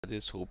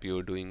just hope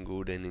you're doing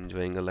good and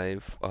enjoying a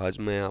life. आज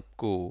मैं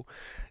आपको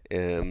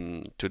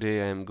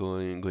today I am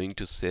going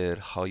to share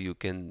how you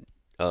can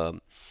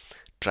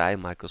try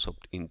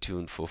Microsoft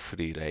Intune for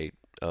free, right?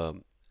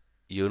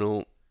 You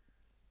know,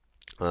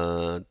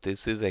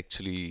 this is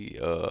actually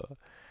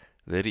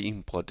very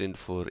important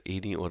for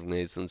any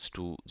organizations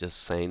to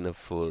just sign up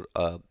for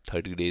a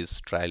 30 days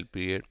trial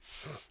period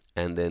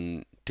and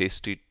then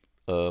test it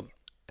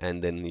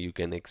and then you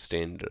can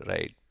extend,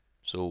 right?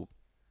 So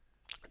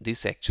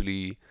this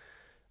actually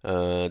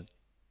uh,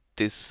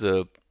 this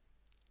uh,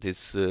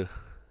 this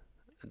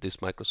this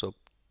Microsoft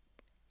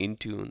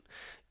Intune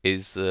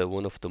is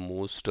one of the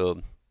most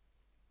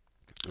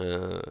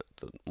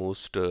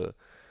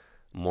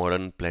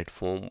modern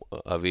platform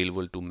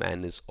available to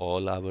manage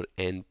all our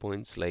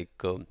endpoints like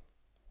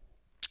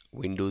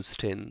Windows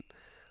 10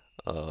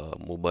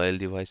 mobile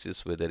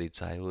devices, whether it's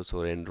iOS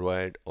or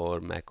Android or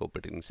Mac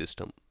operating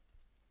system.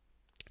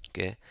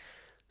 Okay,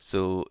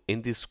 so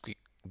in this quick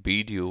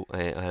video,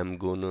 I am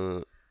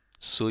gonna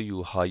show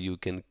you how you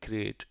can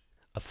create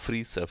a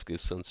free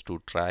subscriptions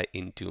to try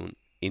Intune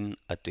in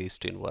a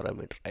test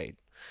environment, right?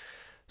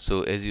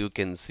 So as you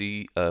can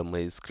see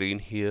my screen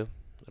here,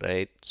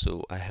 right?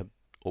 So I have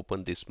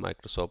opened this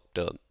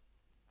Microsoft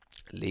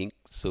link,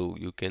 so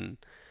you can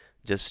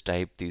just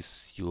type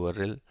this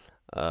URL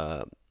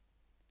uh,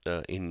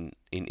 in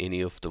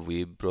any of the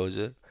web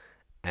browser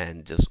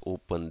and just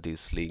open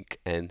this link,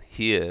 and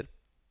here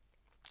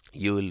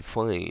you will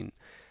find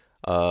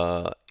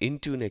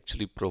Intune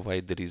actually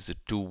provide there is a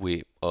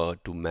two-way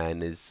to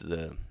manage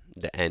the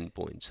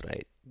endpoints,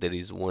 right? There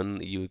is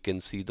one, you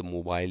can see the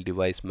mobile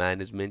device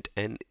management,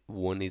 and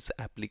one is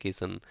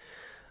application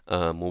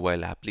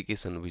mobile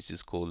application, which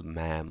is called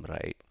MAM,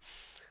 right?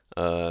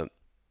 uh,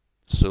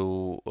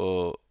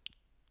 so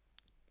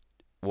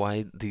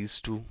why these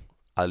two?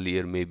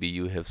 Earlier maybe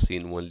you have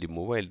seen only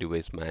mobile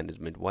device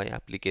management. Why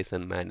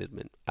application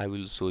management? I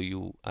will show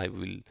you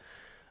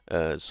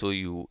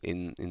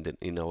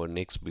in our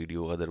next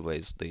video.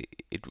 Otherwise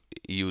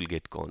you will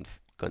get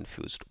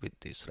confused with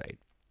this, right?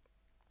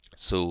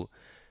 So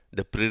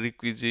the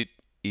prerequisite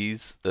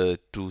is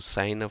to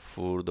sign up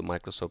for the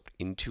Microsoft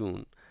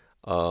Intune.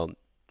 um,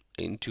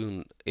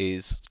 Intune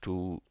is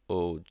to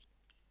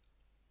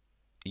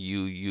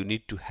you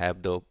need to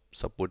have the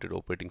supported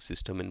operating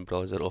system in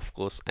browser, of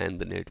course, and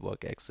the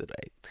network access,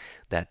 right?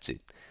 That's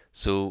it.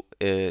 So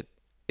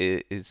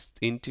is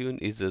Intune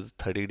is a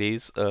 30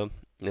 days uh,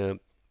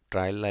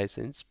 trial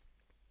license,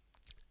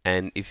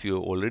 and if you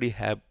already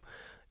have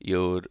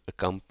your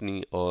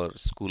company or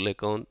school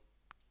account,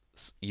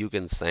 you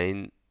can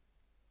sign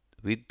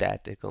with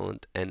that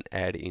account and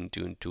add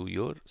Intune to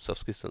your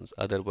subscriptions.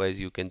 Otherwise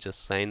you can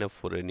just sign up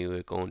for a new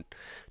account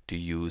to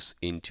use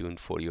Intune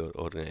for your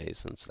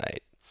organizations,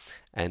 right?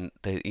 And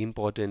the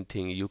important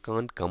thing, you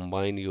can't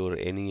combine your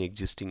any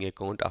existing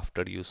account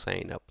after you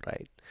sign up,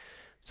 right?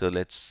 So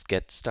let's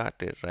get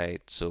started,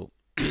 right? So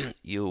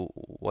you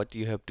what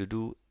you have to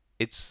do,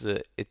 its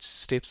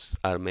steps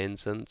are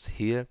mentioned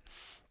here,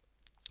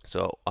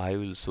 so I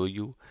will show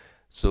you.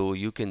 So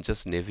you can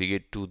just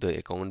navigate to the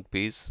account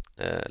page.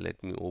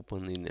 Let me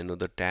open in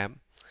another tab.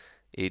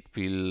 It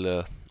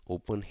will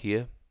open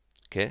here.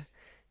 Okay,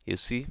 you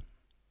see,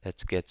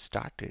 let's get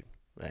started,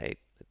 right?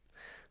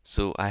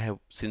 So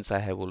since I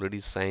have already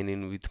signed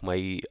in with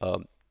my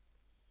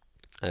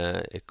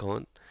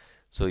account,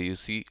 so you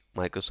see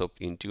Microsoft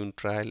Intune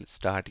trial,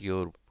 start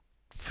your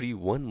free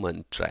 1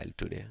 month trial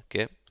today.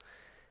 Okay,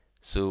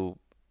 so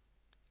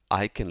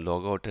I can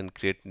log out and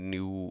create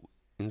new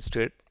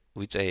instead,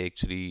 which I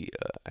actually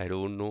I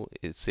don't know.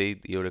 It say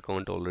your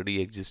account already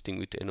existing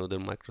with another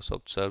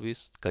Microsoft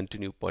service.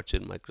 Continue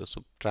purchase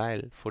Microsoft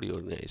trial for your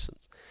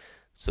organizations.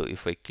 So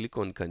if I click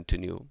on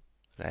continue,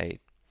 right?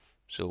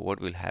 So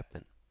what will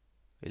happen?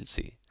 We'll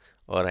see.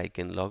 Or I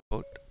can log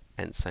out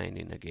and sign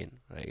in again,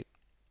 right?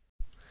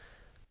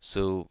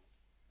 So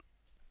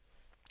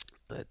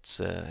let's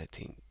I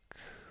think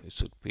we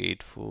should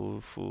wait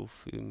for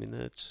few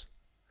minutes.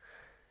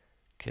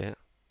 Okay.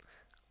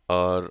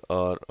 Or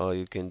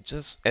you can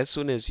just, as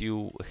soon as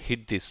you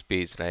hit this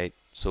page, right?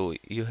 So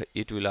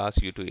it will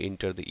ask you to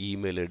enter the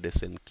email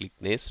address and click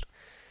next.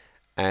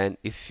 And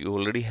if you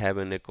already have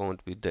an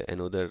account with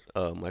another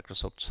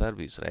Microsoft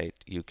service, right,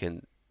 you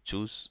can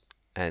choose,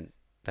 and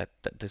that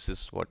this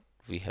is what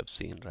we have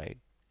seen, right,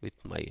 with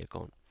my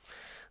account.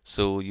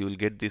 So you will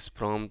get these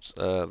prompts.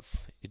 You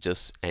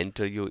just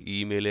enter your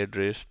email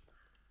address.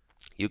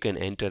 You can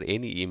enter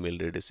any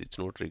email address. It's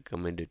not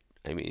recommended.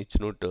 I mean, it's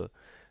not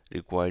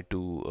required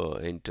to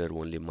enter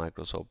only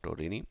Microsoft or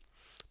any,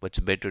 but it's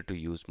better to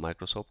use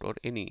Microsoft or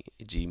any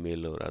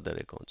Gmail or other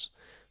accounts.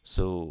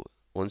 So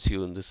once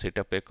you in the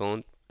setup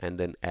account and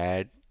then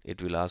add,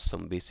 it will ask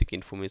some basic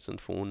information,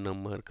 phone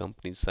number,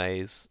 company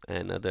size,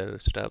 and other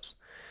stuffs.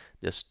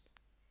 Just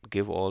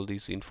give all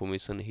this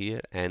information here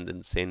and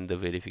then send the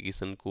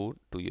verification code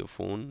to your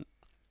phone,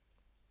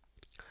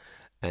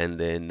 and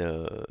then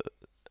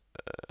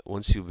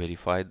once you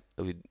verify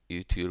with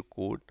your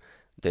code,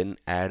 then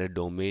add a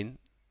domain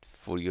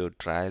for your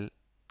trial,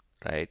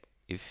 right?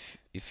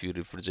 if you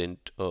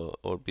represent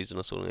or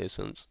business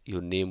organizations,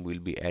 your name will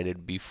be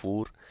added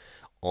before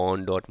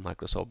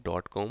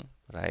on.microsoft.com,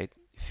 right?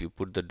 If you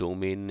put the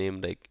domain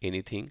name like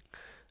anything,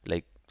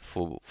 like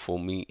for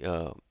me,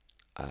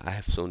 I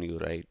have shown you,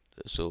 right?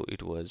 So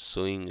it was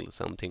showing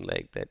something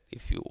like that.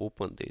 If you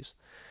open this,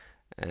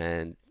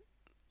 and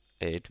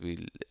it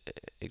will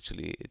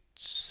actually it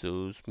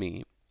shows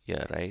me,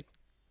 yeah, right.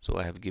 So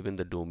I have given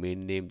the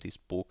domain name this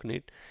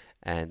PokeNet,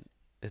 and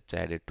it's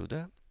added to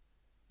the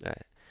uh,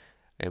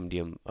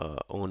 MDM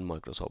on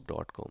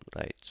Microsoft.com,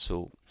 right?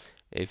 So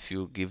if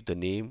you give the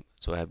name,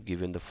 so I have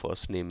given the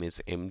first name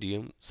is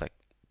MDM,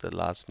 the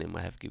last name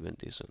I have given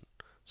this one.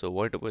 So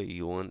whatever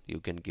you want, you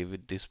can give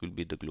it. This will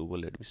be the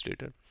global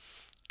administrator.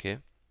 Okay.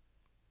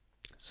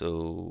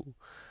 So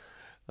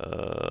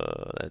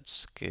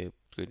let's get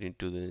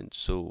into the.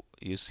 So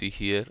you see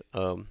here,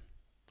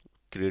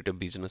 create a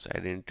business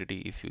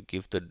identity. If you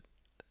give the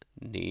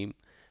name,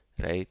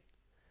 right,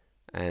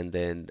 and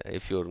then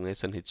if your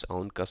organization its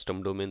own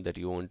custom domain that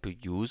you want to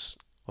use,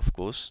 of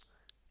course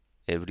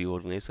every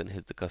organization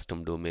has the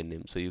custom domain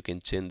name, so you can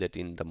change that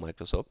in the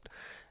Microsoft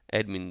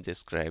admin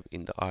describe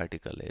in the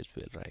article as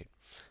well, right?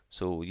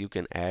 So you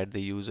can add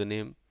the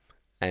username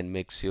and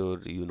make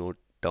sure you note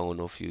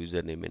down of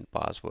username and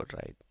password,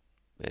 right,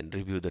 and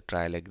review the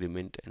trial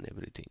agreement and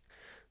everything.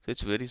 So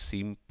it's very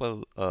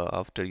simple.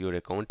 After your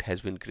account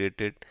has been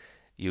created,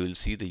 you will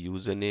see the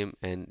username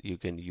and you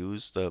can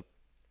use the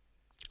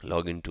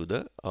login to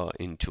the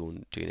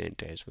Intune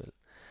tenant as well.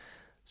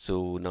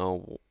 So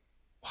now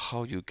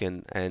how you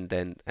can, and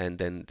then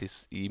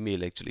this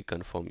email actually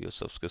confirm your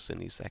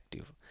subscription is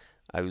active.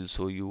 I will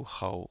show you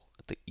how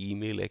the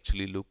email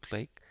actually look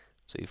like.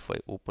 So if I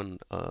open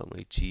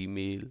my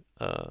Gmail,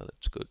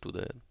 let's go to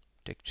the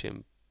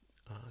TechChamp,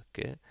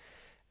 okay,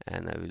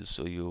 and I will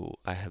show you.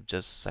 I have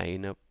just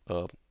signed up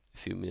a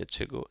few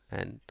minutes ago,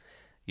 and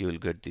you will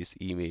get this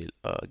email,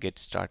 get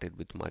started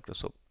with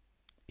Microsoft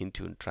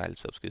Intune trial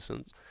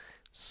subscriptions.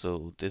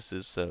 So this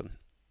is a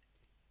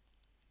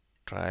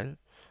trial,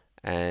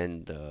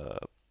 and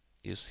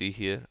you see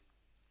here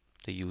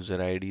the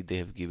user ID. They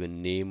have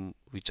given name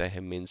which I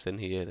have mentioned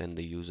here, and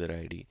the user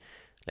ID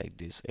like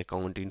this.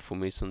 Account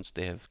informations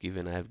they have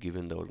given, I have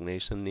given the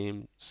organization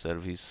name,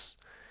 service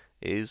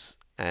is,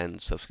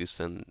 and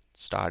subscription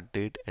start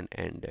date and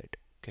end date.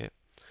 Okay,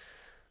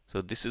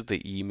 so this is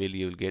the email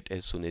you will get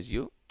as soon as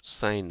you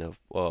sign up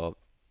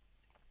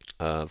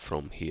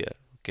from here.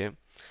 Okay,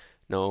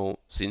 now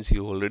since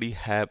you already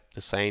have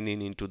the sign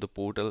in into the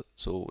portal,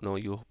 so now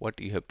what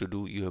you have to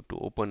do, you have to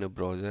open a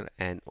browser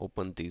and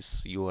open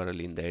this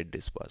URL in the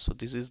address bar. So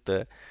this is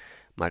the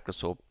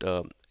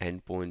Microsoft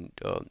endpoint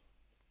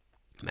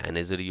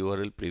manager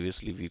URL.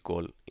 Previously we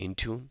call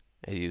Intune.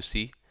 As you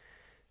see,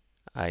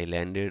 I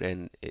landed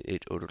and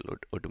it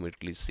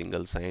automatically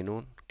single sign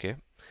on. Okay,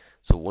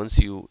 so once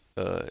you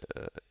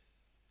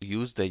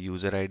use the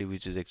user ID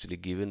which is actually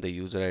given, the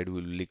user ID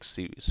will look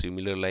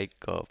similar like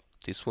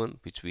this one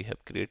which we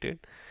have created.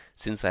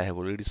 Since I have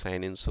already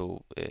signed in,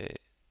 so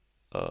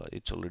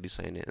it's already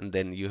signed in, and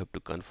then you have to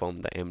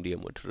confirm the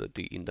MDM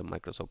authority in the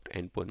Microsoft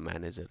Endpoint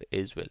Manager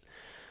as well.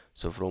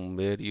 So from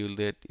where you'll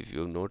get, if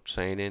you're not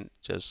signed in,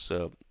 just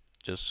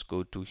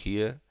go to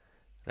here,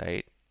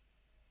 right,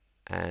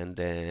 and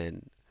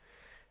then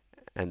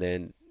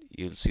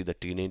you'll see the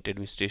tenant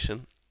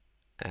administration,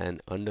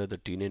 and under the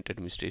tenant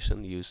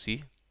administration you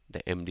see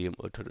the MDM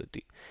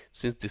authority.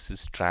 Since this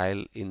is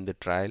trial, in the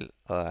trial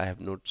I have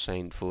not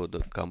signed for the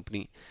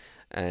company,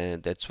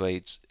 and that's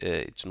why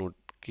it's not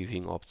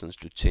giving options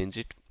to change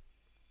it.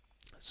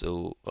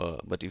 So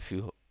but if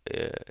you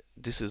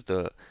this is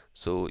the,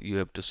 so you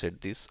have to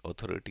set this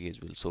authority as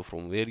well. So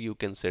from where you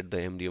can set the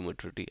MDM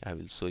authority, I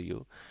will show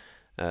you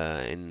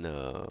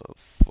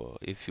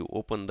if you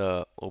open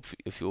the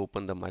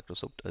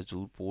Microsoft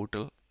Azure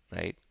portal,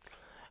 right,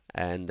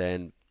 and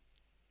then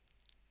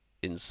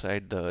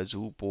inside the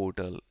Azure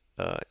portal,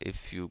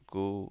 if you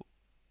go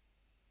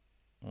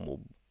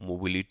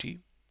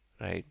mobility,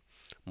 right,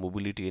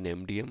 mobility in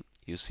MDM,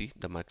 you see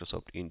the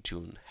Microsoft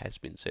Intune has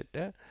been set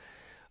there,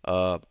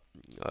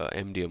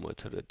 MDM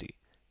authority.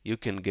 You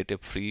can get a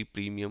free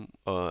premium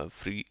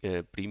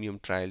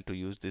trial to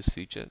use this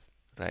feature,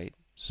 right?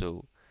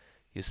 So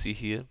you see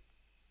here,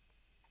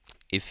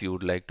 if you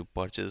would like to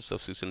purchase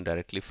subscription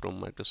directly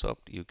from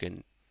Microsoft, you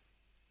can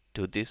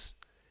do this,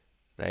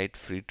 right?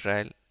 Free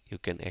trial, you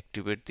can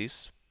activate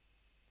this,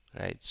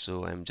 right?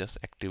 So I'm just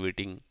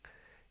activating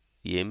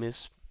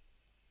EMS.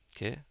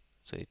 Okay,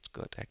 so it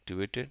got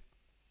activated,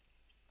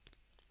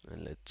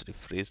 and let's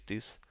refresh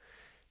this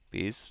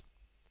page.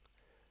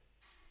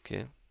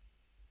 Okay,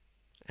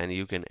 and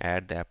you can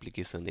add the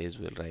application as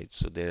well, right?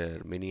 So there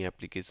are many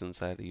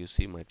applications are, you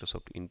see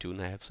Microsoft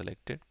Intune I have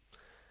selected.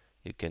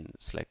 You can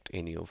select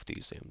any of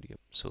these MDM.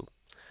 So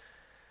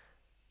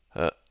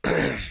uh,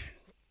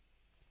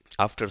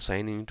 after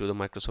signing into the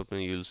Microsoft,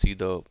 you'll see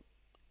the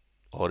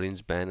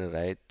orange banner,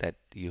 right, that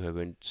you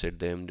haven't set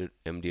the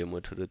MDM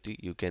authority.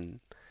 You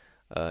can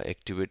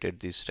activate at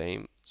this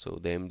time. So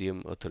the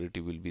MDM authority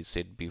will be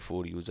set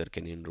before user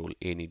can enroll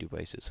any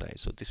devices, right?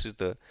 So this is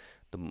the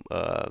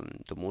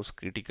the most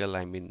critical,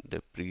 I mean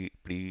the pre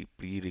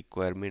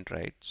requirement,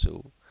 right?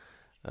 So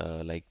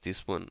like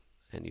this one,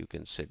 and you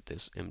can set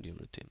this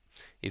MDM theme.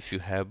 If you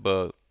have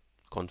a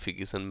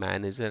configuration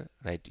manager,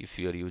 right, if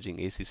you are using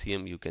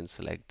ACCM, you can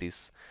select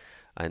this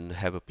and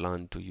have a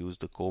plan to use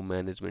the core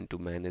management to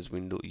manage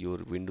your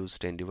Windows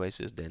 10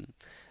 devices. Then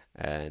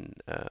and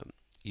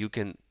you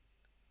can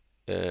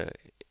uh,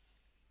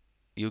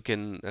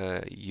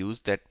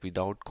 use that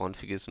without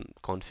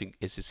config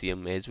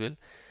ACCM as well.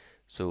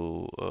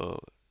 So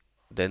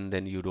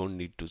then you don't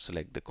need to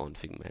select the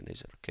config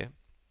manager. Okay,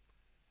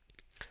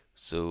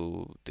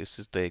 so this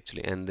is the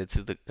actually, and this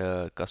is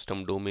the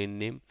custom domain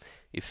name.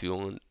 If you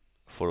want,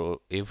 for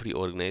every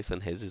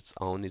organization has its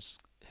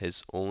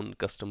own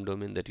custom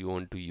domain that you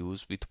want to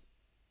use with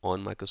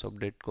on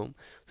Microsoft.com,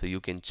 so you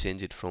can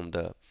change it from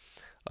the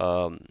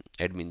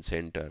admin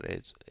center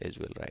as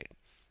well, right?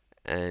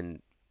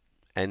 and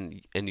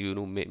and you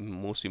know,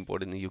 most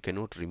importantly, you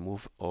cannot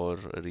remove or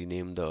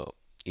rename the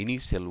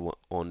initial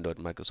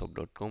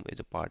on.microsoft.com as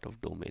a part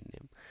of domain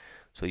name.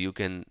 So you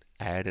can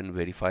add and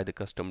verify the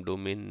custom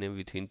domain name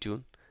with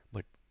Intune,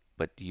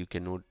 but you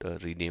cannot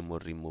rename or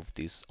remove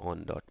this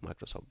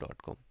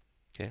on.microsoft.com.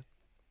 Okay,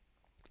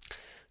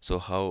 so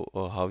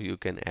how you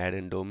can add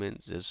in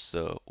domains? Just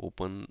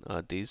open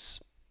this,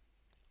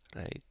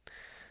 right,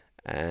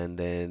 and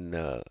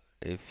then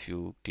if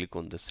you click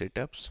on the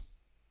setups,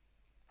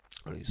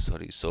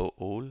 sorry, so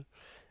all,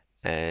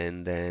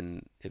 and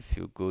then if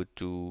you go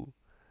to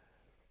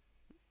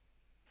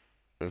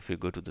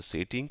the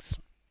settings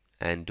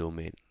and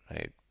domain,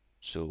 right?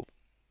 So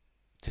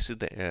this is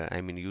the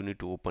I mean, you need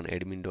to open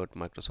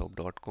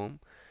admin.microsoft.com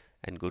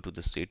and go to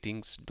the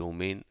settings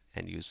domain,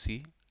 and you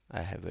see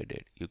I have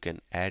added. You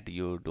can add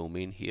your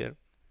domain here,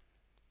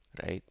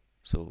 right?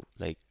 So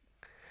like,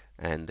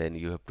 and then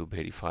you have to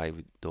verify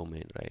with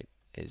domain, right,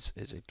 as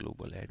a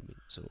global admin.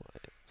 So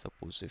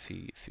suppose if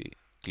we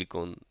click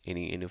on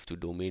any of the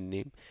domain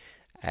name,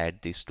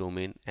 add this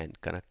domain and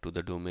connect to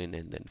the domain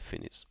and then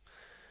finish.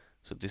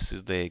 So this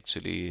is the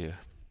actually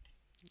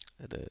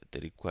the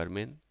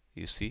requirement.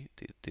 You see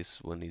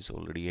this one is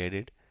already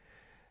added,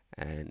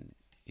 and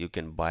you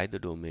can buy the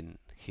domain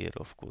here,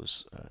 of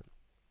course.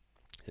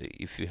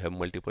 If you have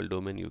multiple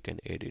domain, you can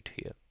add it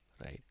here,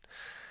 right?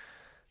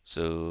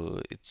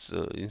 So its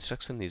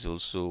instruction is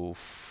also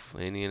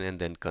and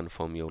then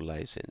confirm your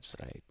license,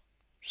 right?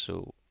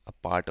 So a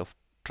part of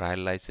trial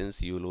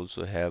license, you will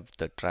also have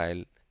the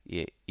trial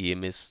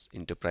EMS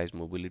enterprise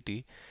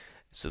mobility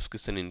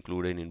subscription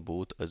included in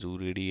both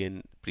Azure AD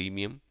and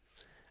Premium,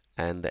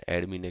 and the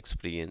admin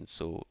experience.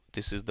 So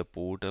this is the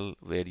portal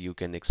where you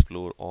can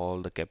explore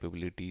all the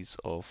capabilities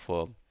of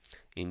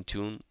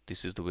Intune.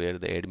 This is where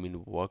the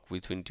admin work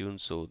with Intune.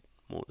 So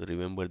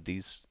remember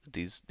these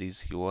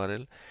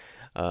URL,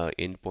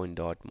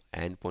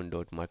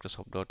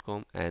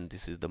 endpoint.microsoft.com, and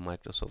this is the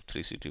Microsoft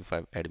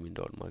 365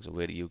 admin.microsoft,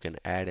 where you can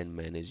add and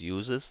manage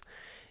users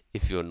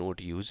if you are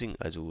not using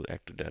Azure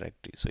Active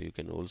Directory. So you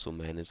can also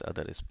manage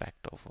other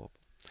aspect of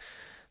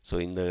so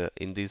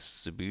in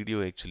this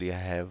video, actually I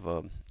have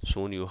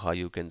shown you how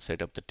you can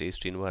set up the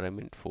test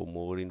environment. For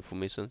more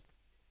information,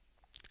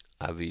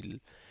 I will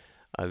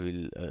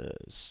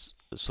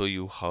show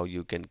you how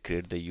you can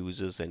create the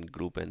users and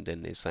group, and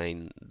then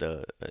assign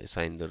the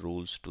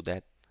roles to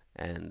that,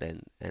 and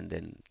then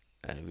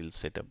I will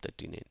set up the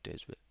tenant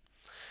as well.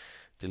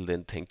 Till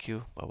then, thank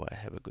you. Bye bye.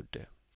 Have a good day.